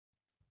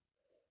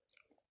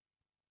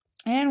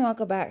And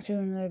welcome back to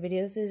another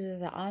video. This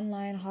is an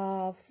online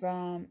haul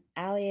from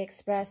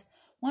AliExpress.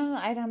 One of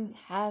the items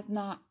has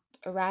not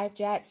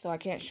arrived yet, so I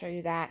can't show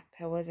you that.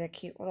 It was a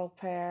cute little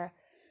pair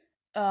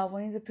of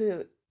Winnie the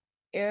Pooh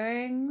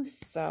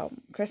earrings, so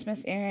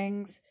Christmas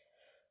earrings,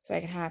 so I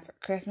can have for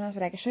Christmas.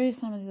 But I can show you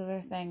some of the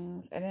other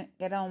things. I didn't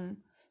get them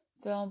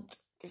filmed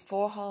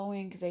before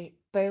Halloween because they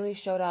barely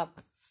showed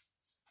up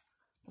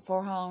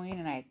before Halloween,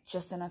 and I had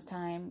just enough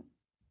time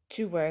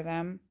to wear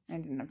them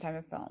and didn't have time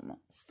to film them.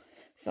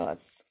 So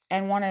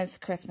and one is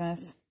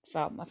Christmas.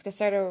 So let's get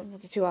started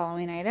with the two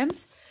Halloween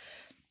items.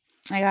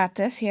 I got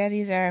this here.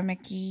 These are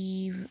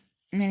Mickey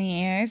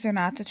mini ears. They're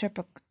not the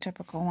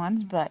typical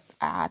ones, but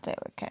I thought they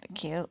were kind of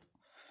cute.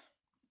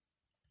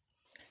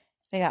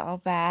 They got little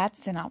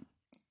bats and a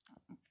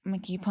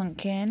Mickey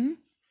pumpkin.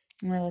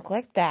 And they look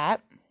like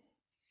that.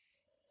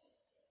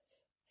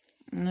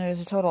 And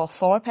there's a total of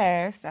 4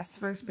 pairs. That's the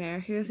first pair.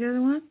 Here's the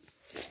other one.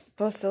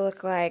 Supposed to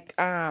look like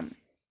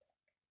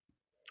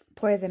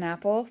Poison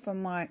Apple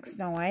from like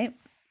Snow White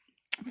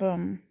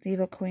from the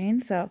Evil Queen.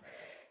 So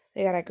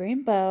they got a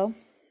green bow,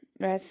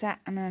 red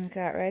and then it's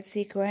got red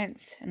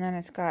sequins, and then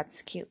it's got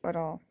this cute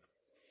little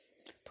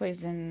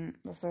poison,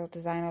 this little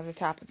design over the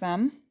top of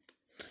them.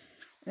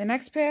 The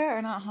next pair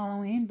are not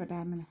Halloween, but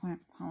I'm gonna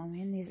point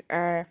Halloween. These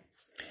are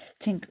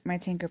my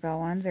Tinkerbell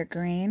ones. They're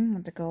green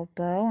with the gold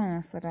bow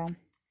and this little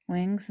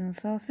wings and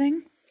this little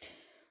thing.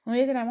 The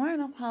reason I'm wearing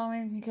them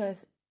Halloween is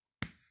because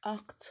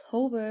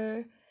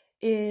October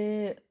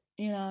is,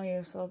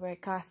 you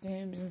celebrate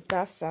costumes and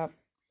stuff, so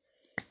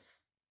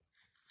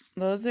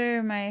those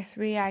are my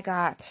 3 I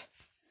got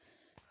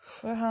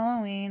for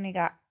Halloween. We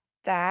got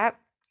that,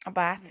 a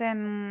bat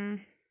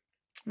and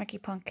Mickey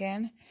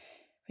Pumpkin.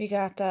 We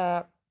got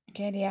the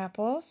candy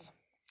apples,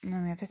 and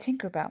then we have the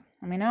Tinkerbell.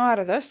 Let me know out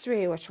of those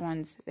 3 which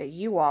ones that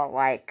you all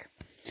like.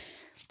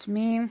 To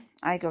me,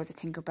 I go with the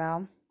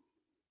Tinkerbell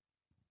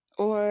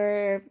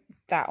or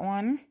that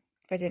one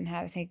if I didn't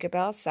have a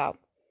Tinkerbell, so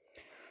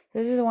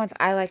those are the ones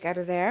I like out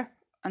of there.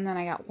 And then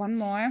I got one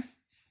more.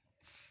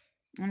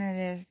 And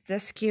it is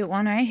this cute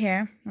one right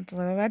here with the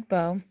little red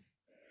bow.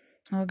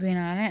 A little green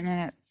on it. And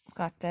then it's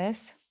got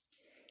this.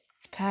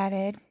 It's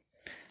padded.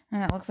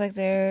 And it looks like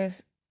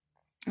there's,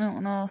 I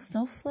don't know,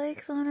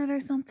 snowflakes on it or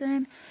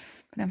something.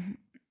 But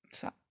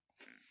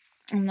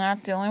and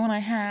that's the only one I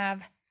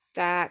have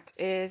that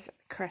is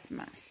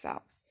Christmas.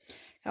 So,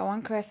 got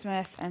 1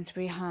 Christmas and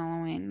 3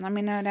 Halloween. Let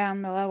me know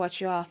down below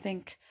what you all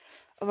think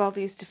of all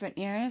these different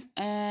ears.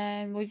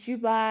 And would you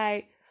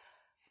buy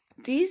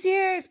these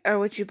ears, or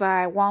would you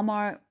buy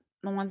Walmart,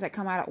 the ones that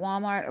come out at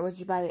Walmart, or would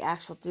you buy the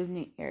actual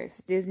Disney ears?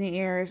 Disney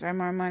ears are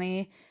more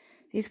money.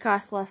 These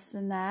cost less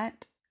than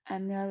that,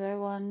 and the other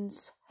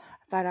ones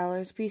are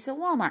 $5 a piece at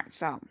Walmart.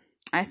 So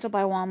I still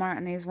buy Walmart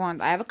and these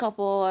ones. I have a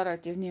couple other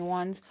Disney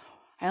ones.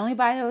 I only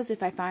buy those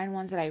if I find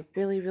ones that I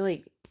really,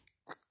 really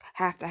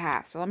have to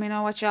have. So let me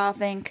know what y'all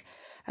think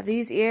of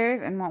these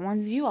ears and what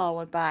ones you all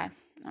would buy.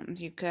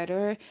 You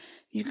could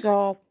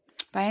go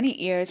buy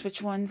any ears.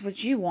 Which ones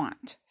would you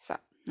want? So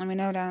let me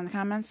know down in the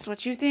comments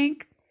what you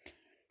think.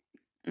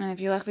 And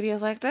if you like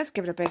videos like this,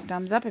 give it a big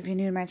thumbs up. If you're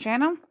new to my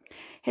channel,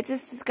 hit the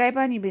subscribe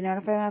button. You'll be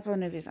notified when I upload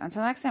new videos.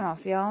 Until next time, I'll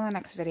see y'all in the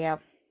next video.